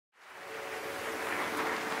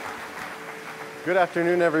Good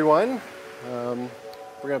afternoon, everyone.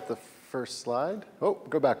 Bring up the first slide. Oh,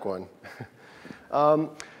 go back one.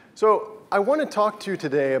 So I want to talk to you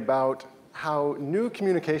today about how new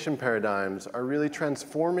communication paradigms are really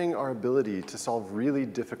transforming our ability to solve really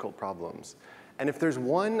difficult problems. And if there's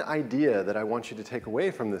one idea that I want you to take away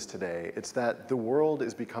from this today, it's that the world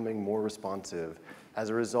is becoming more responsive as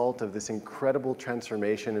a result of this incredible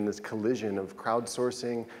transformation and this collision of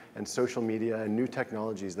crowdsourcing and social media and new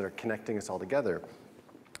technologies that are connecting us all together.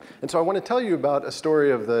 And so I want to tell you about a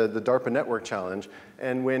story of the DARPA Network Challenge.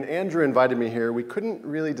 And when Andrew invited me here, we couldn't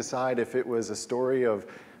really decide if it was a story of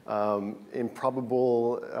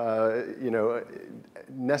improbable,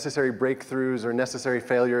 necessary breakthroughs or necessary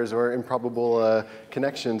failures or improbable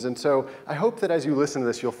connections. And so I hope that as you listen to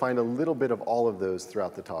this, you'll find a little bit of all of those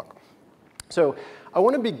throughout the talk. So I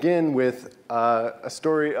want to begin with a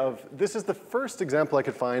story of, this is the first example I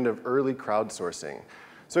could find of early crowdsourcing.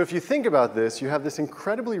 So if you think about this, you have this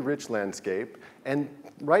incredibly rich landscape, and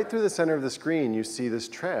right through the center of the screen, you see this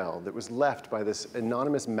trail that was left by this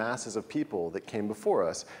anonymous masses of people that came before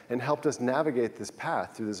us and helped us navigate this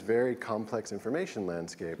path through this very complex information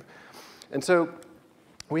landscape. And so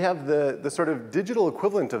we have the sort of digital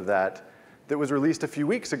equivalent of that was released a few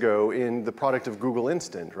weeks ago in the product of Google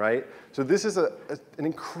Instant, right? So this is an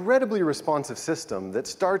incredibly responsive system that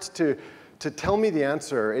starts to tell me the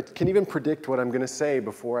answer. It can even predict what I'm going to say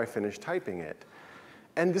before I finish typing it.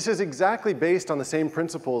 And this is exactly based on the same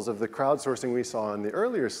principles of the crowdsourcing we saw in the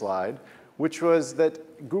earlier slide, which was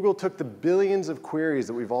that Google took the billions of queries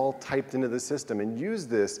that we've all typed into the system and used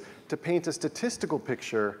this to paint a statistical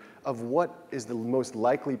picture of what is the most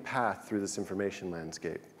likely path through this information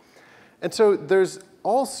landscape. And so there's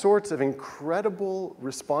all sorts of incredible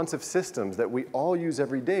responsive systems that we all use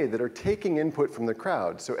every day that are taking input from the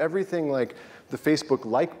crowd. So everything like the Facebook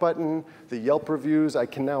like button, the Yelp reviews, I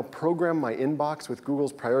can now program my inbox with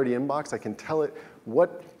Google's priority inbox. I can tell it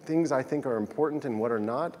what things I think are important and what are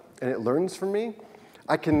not, and it learns from me.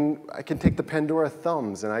 I can take the Pandora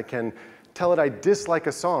thumbs and I can tell it I dislike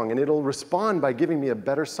a song, and it'll respond by giving me a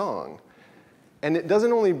better song. And it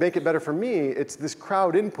doesn't only make it better for me, it's this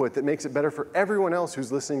crowd input that makes it better for everyone else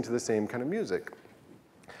who's listening to the same kind of music.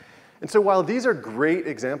 And so while these are great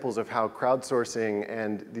examples of how crowdsourcing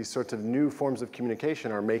and these sorts of new forms of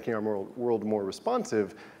communication are making our world more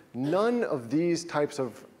responsive, none of these types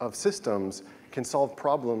of systems can solve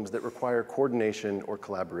problems that require coordination or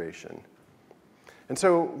collaboration. And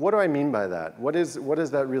so what do I mean by that? What does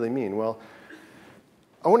that really mean? Well,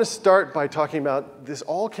 I want to start by talking about this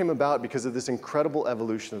all came about because of this incredible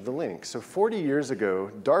evolution of the link. So 40 years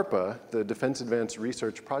ago, DARPA, the Defense Advanced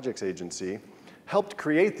Research Projects Agency, helped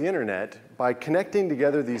create the internet by connecting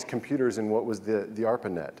together these computers in what was the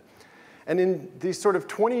ARPANET. And in these sort of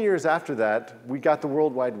 20 years after that, we got the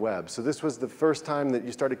World Wide Web. So this was the first time that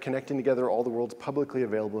you started connecting together all the world's publicly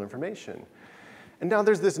available information. And now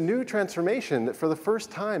there's this new transformation that for the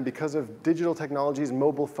first time, because of digital technologies,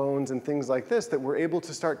 mobile phones, and things like this, that we're able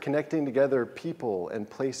to start connecting together people and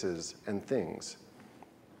places and things.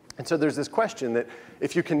 And so there's this question that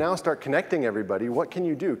if you can now start connecting everybody, what can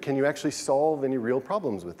you do? Can you actually solve any real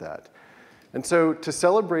problems with that? And so to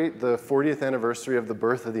celebrate the 40th anniversary of the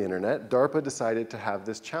birth of the internet, DARPA decided to have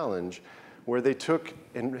this challenge where they took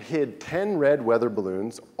and hid 10 red weather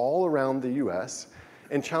balloons all around the US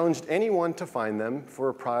and challenged anyone to find them for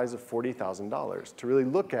a prize of $40,000 to really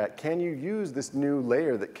look at, can you use this new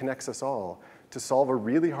layer that connects us all to solve a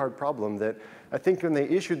really hard problem that I think when they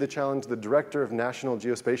issued the challenge, the director of National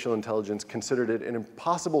Geospatial Intelligence considered it an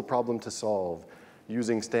impossible problem to solve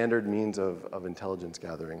using standard means of intelligence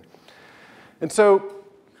gathering. And so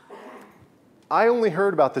I only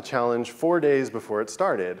heard about the challenge 4 days before it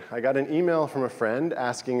started. I got an email from a friend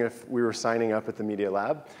asking if we were signing up at the Media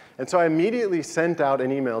Lab. And so I immediately sent out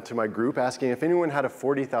an email to my group asking if anyone had a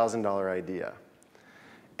 $40,000 idea.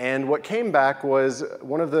 And what came back was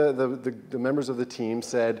one of the members of the team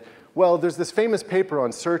said, well, there's this famous paper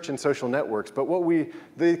on search and social networks, but what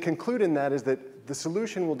they conclude in that is that the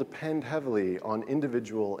solution will depend heavily on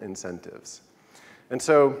individual incentives. And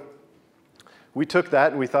so we took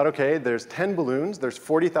that and we thought, okay, there's 10 balloons, there's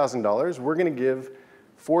 $40,000. We're going to give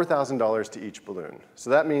 $4,000 to each balloon. So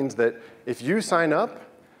that means that if you sign up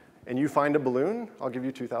and you find a balloon, I'll give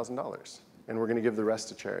you $2,000. And we're going to give the rest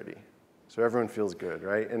to charity. So everyone feels good,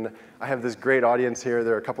 right? And I have this great audience here.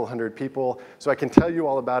 There are a couple hundred people. So I can tell you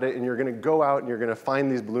all about it, and you're going to go out and you're going to find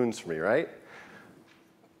these balloons for me, right?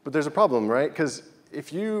 But there's a problem, right? Because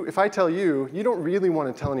if I tell you, you don't really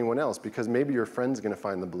want to tell anyone else because maybe your friend's going to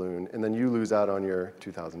find the balloon and then you lose out on your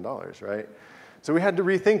 $2,000, right? So we had to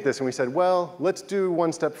rethink this and we said, well, let's do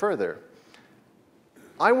one step further.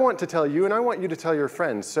 I want to tell you, and I want you to tell your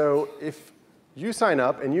friends. So if you sign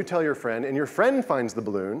up and you tell your friend finds the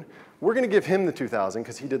balloon, we're going to give him the 2,000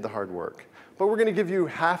 because he did the hard work. But we're going to give you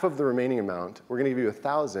half of the remaining amount. We're going to give you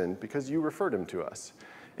 1,000 because you referred him to us.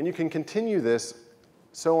 And you can continue this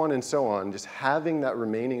so on, just having that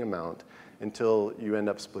remaining amount until you end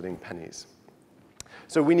up splitting pennies.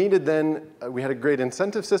 So we needed then, we had a great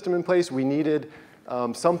incentive system in place. We needed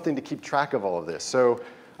something to keep track of all of this. So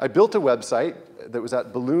I built a website that was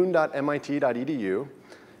at balloon.mit.edu.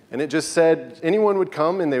 And it just said anyone would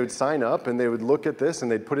come and they would sign up and they would look at this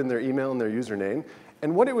and they'd put in their email and their username.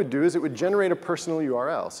 And what it would do is it would generate a personal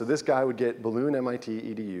URL. So this guy would get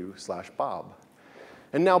balloon.mit.edu/Bob.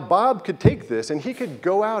 And now Bob could take this and he could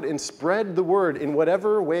go out and spread the word in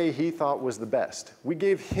whatever way he thought was the best. We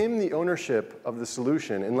gave him the ownership of the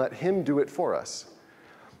solution and let him do it for us.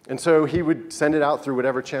 And so he would send it out through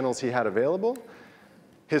whatever channels he had available.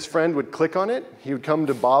 His friend would click on it. He would come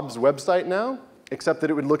to Bob's website now, except that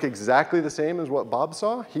it would look exactly the same as what Bob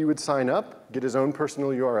saw. He would sign up, get his own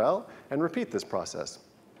personal URL, and repeat this process.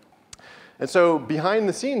 And so behind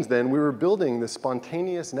the scenes then, we were building this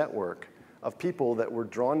spontaneous network of people that were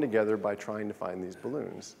drawn together by trying to find these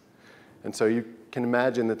balloons. And so you can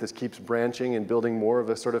imagine that this keeps branching and building more of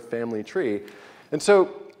a sort of family tree. And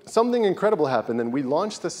so something incredible happened, and we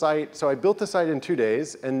launched the site. So I built the site in 2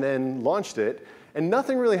 days and then launched it. And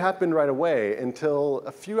nothing really happened right away until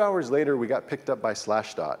a few hours later we got picked up by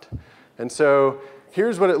Slashdot. And so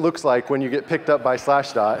here's what it looks like when you get picked up by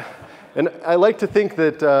Slashdot. And I like to think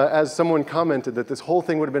that, as someone commented, that this whole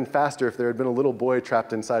thing would have been faster if there had been a little boy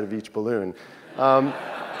trapped inside of each balloon. But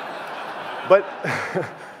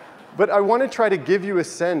I want to try to give you a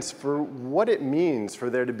sense for what it means for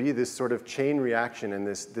there to be this sort of chain reaction and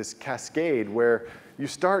this cascade where you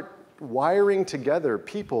start wiring together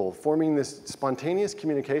people, forming this spontaneous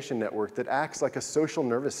communication network that acts like a social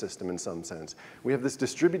nervous system in some sense. We have this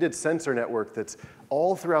distributed sensor network that's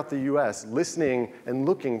all throughout the US listening and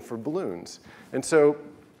looking for balloons. And so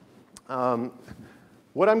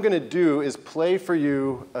what I'm going to do is play for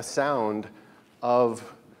you a sound of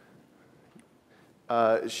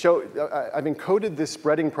I've encoded this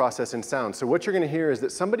spreading process in sound. So what you're going to hear is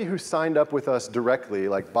that somebody who signed up with us directly,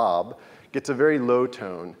 like Bob, gets a very low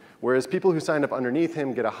tone, whereas people who signed up underneath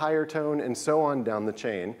him get a higher tone, and so on down the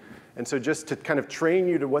chain. And so just to kind of train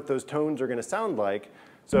you to what those tones are going to sound like,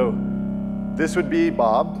 so this would be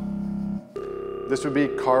Bob, this would be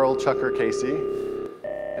Carl, Chucker, Casey,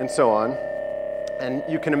 and so on. And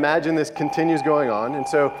you can imagine this continues going on. And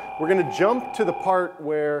so we're going to jump to the part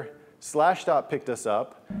where Slashdot picked us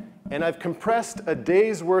up, and I've compressed a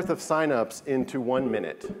day's worth of signups into 1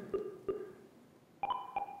 minute.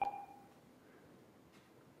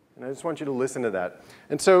 And I just want you to listen to that.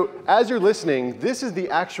 And so as you're listening, this is the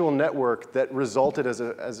actual network that resulted as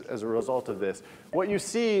a result of this. What you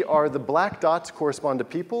see are the black dots correspond to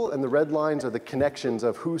people, and the red lines are the connections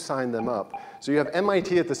of who signed them up. So you have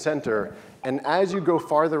MIT at the center, and as you go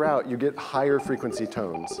farther out, you get higher frequency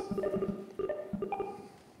tones.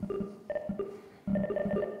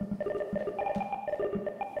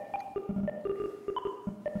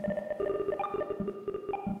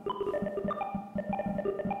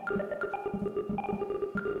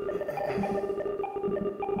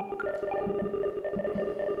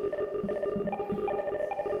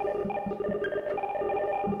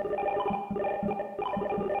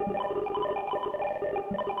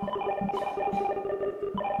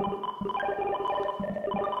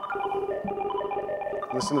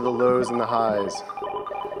 Listen to the lows and the highs.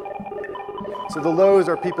 So the lows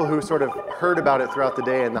are people who sort of heard about it throughout the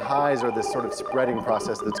day, and the highs are this sort of spreading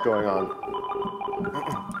process that's going on.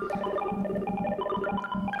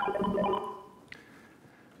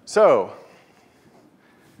 So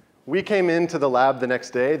we came into the lab the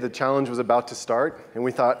next day. The challenge was about to start, and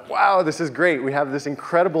we thought, wow, this is great. We have this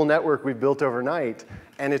incredible network we've built overnight,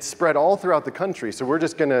 and it's spread all throughout the country. So we're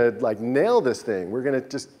just going to nail this thing. We're going to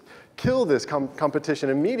just kill this competition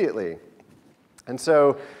immediately. And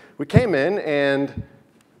so we came in, and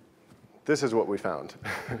this is what we found.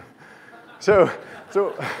 so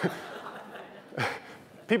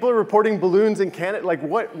people are reporting balloons in Canada. Like,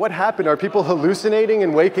 what happened? Are people hallucinating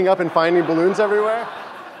and waking up and finding balloons everywhere?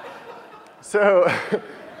 So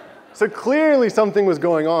clearly something was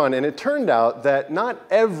going on, and it turned out that not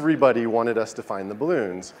everybody wanted us to find the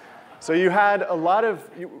balloons. So you had a lot of,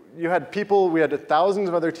 you had people, we had thousands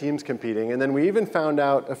of other teams competing, and then we even found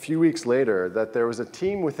out a few weeks later that there was a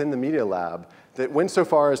team within the Media Lab that went so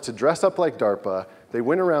far as to dress up like DARPA. They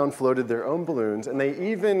went around, floated their own balloons, and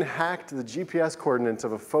they even hacked the GPS coordinates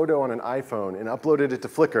of a photo on an iPhone and uploaded it to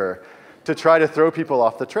Flickr to try to throw people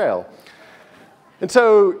off the trail. And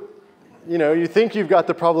so, you think you've got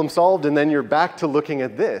the problem solved, and then you're back to looking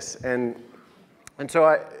at this. And so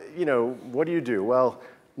what do you do? Well,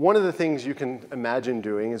 one of the things you can imagine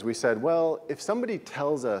doing is we said, well, if somebody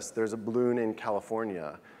tells us there's a balloon in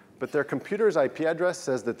California, but their computer's IP address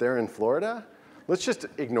says that they're in Florida, let's just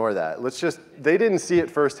ignore that. They didn't see it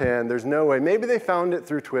firsthand. There's no way. Maybe they found it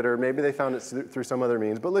through Twitter. Maybe they found it through some other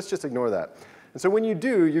means, but let's just ignore that. And so when you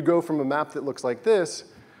do, you go from a map that looks like this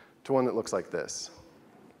to one that looks like this.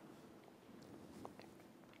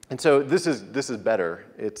 And so this is better.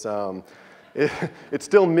 It's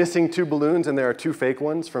still missing 2 balloons, and there are 2 fake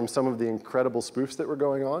ones from some of the incredible spoofs that were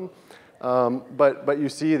going on. But you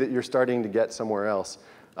see that you're starting to get somewhere else.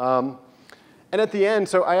 And at the end,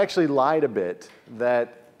 so I actually lied a bit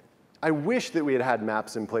that I wish that we had had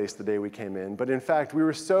maps in place the day we came in, but in fact,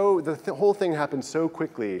 the whole thing happened so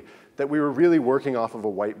quickly that we were really working off of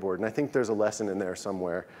a whiteboard, and I think there's a lesson in there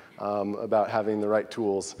somewhere about having the right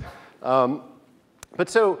tools. But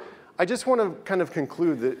so I just want to kind of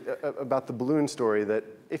conclude about the balloon story, that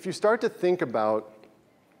if you start to think about,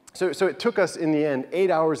 so it took us in the end 8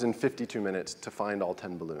 hours and 52 minutes to find all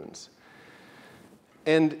 10 balloons.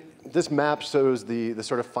 And this map shows the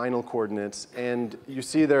sort of final coordinates, and you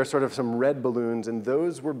see there are sort of some red balloons, and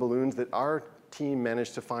those were balloons that our team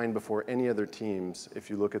managed to find before any other teams, if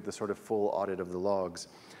you look at the sort of full audit of the logs.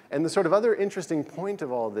 And the sort of other interesting point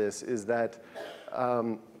of all this is that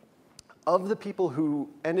of the people who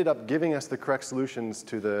ended up giving us the correct solutions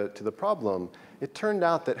to the problem, it turned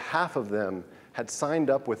out that half of them had signed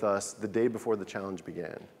up with us the day before the challenge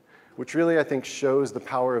began, which really, I think, shows the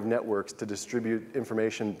power of networks to distribute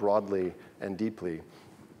information broadly and deeply.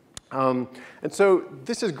 And so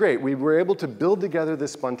this is great. We were able to build together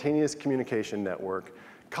this spontaneous communication network,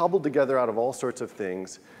 cobbled together out of all sorts of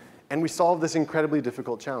things, and we solved this incredibly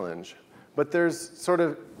difficult challenge. But there's sort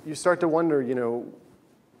of, you start to wonder,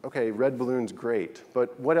 okay, red balloon's great,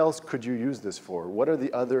 but what else could you use this for? What are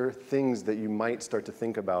the other things that you might start to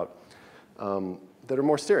think about that are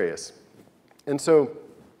more serious? And so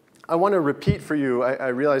I want to repeat for you, I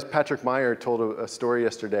realized Patrick Meyer told a story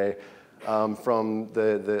yesterday from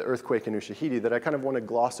the earthquake in Ushahidi that I kind of want to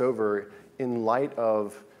gloss over in light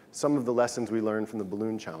of some of the lessons we learned from the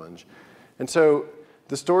balloon challenge. And so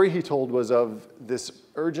the story he told was of this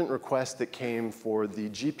urgent request that came for the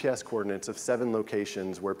GPS coordinates of 7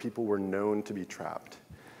 locations where people were known to be trapped.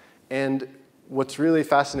 And what's really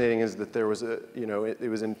fascinating is that there was it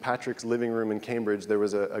was in Patrick's living room in Cambridge, there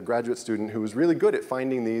was a graduate student who was really good at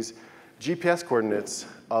finding these GPS coordinates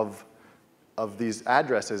of these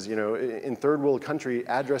addresses. In third world country,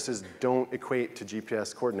 addresses don't equate to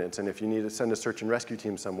GPS coordinates. And if you need to send a search and rescue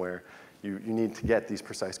team somewhere, you need to get these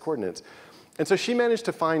precise coordinates. And so she managed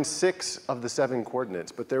to find 6 of the 7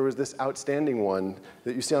 coordinates, but there was this outstanding one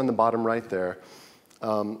that you see on the bottom right there,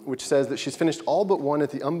 which says that she's finished all but one at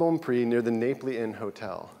the Umbom near the Naples Inn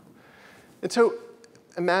Hotel. And so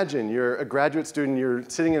imagine you're a graduate student, you're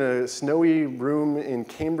sitting in a snowy room in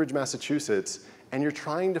Cambridge, Massachusetts, and you're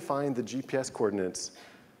trying to find the GPS coordinates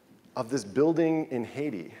of this building in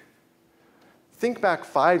Haiti. Think back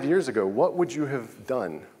 5 years ago, what would you have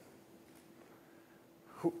done?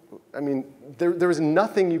 I mean, there was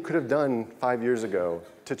nothing you could have done 5 years ago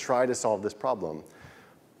to try to solve this problem.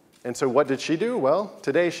 And so what did she do? Well,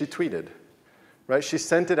 today she tweeted, right? She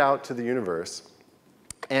sent it out to the universe.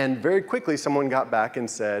 And very quickly, someone got back and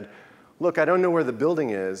said, look, I don't know where the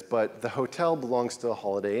building is, but the hotel belongs to the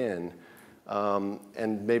Holiday Inn.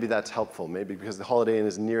 And maybe that's helpful, maybe because the Holiday Inn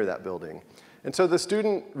is near that building. And so the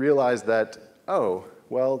student realized that, oh,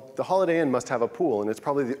 well, the Holiday Inn must have a pool, and it's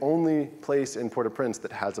probably the only place in Port-au-Prince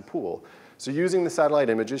that has a pool. So using the satellite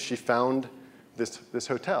images, she found this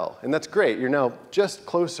hotel. And that's great. You're now just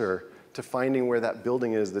closer to finding where that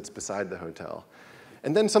building is that's beside the hotel.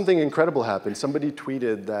 And then something incredible happened. Somebody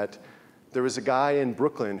tweeted that there was a guy in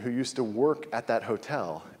Brooklyn who used to work at that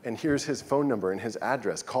hotel, and here's his phone number and his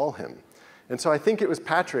address. Call him. And so I think it was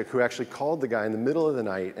Patrick who actually called the guy in the middle of the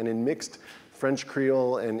night, and in mixed French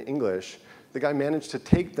Creole and English, the guy managed to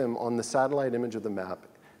take them on the satellite image of the map,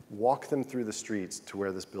 walk them through the streets to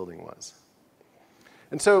where this building was.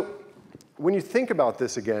 And so when you think about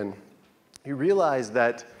this again, you realize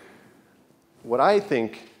that what I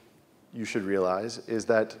think you should realize is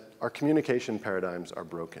that our communication paradigms are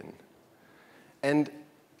broken. And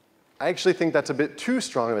I actually think that's a bit too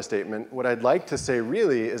strong of a statement. What I'd like to say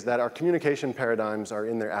really is that our communication paradigms are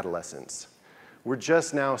in their adolescence. We're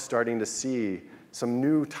just now starting to see some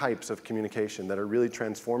new types of communication that are really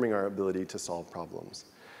transforming our ability to solve problems.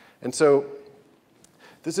 And so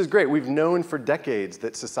this is great. We've known for decades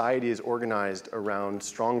that society is organized around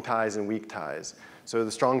strong ties and weak ties. So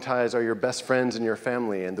the strong ties are your best friends and your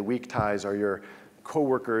family, and the weak ties are your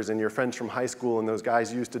coworkers and your friends from high school and those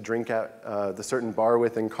guys you used to drink at the certain bar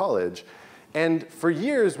with in college. And for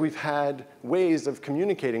years, we've had ways of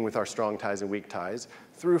communicating with our strong ties and weak ties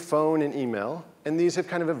through phone and email, and these have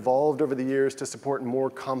kind of evolved over the years to support more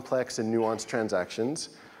complex and nuanced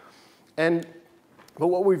transactions. But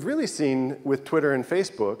what we've really seen with Twitter and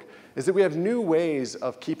Facebook is that we have new ways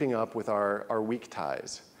of keeping up with our weak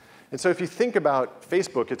ties. And so if you think about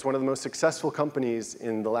Facebook, it's one of the most successful companies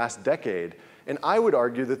in the last decade. And I would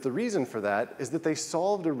argue that the reason for that is that they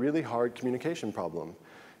solved a really hard communication problem.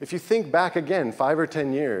 If you think back again 5 or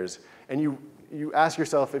 10 years, and you ask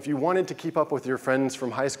yourself if you wanted to keep up with your friends from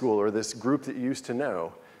high school or this group that you used to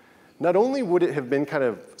know, not only would it have been kind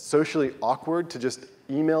of socially awkward to just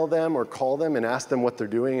email them or call them and ask them what they're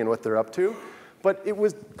doing and what they're up to, but it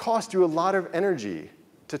would cost you a lot of energy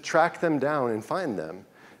to track them down and find them.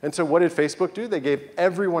 And so what did Facebook do? They gave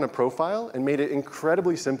everyone a profile and made it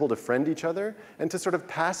incredibly simple to friend each other and to sort of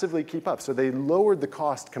passively keep up. So they lowered the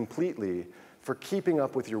cost completely for keeping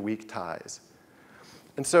up with your weak ties.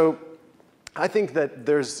 And so I think that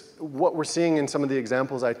what we're seeing in some of the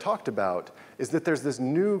examples I talked about is that there's this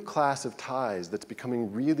new class of ties that's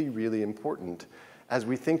becoming really, really important as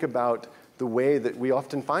we think about the way that we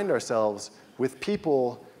often find ourselves with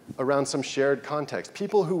people around some shared context,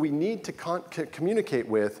 people who we need to communicate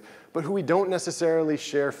with, but who we don't necessarily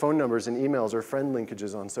share phone numbers and emails or friend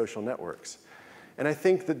linkages on social networks. And I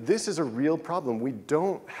think that this is a real problem. We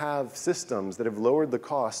don't have systems that have lowered the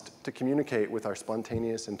cost to communicate with our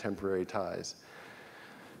spontaneous and temporary ties.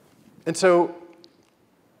 And so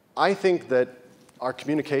I think that our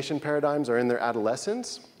communication paradigms are in their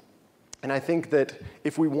adolescence. And I think that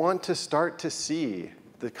if we want to start to see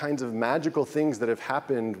the kinds of magical things that have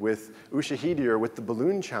happened with Ushahidi or with the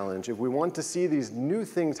balloon challenge, if we want to see these new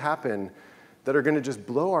things happen that are going to just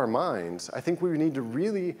blow our minds, I think we need to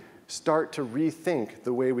really start to rethink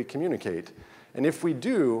the way we communicate. And if we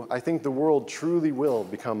do, I think the world truly will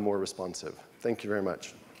become more responsive. Thank you very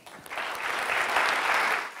much.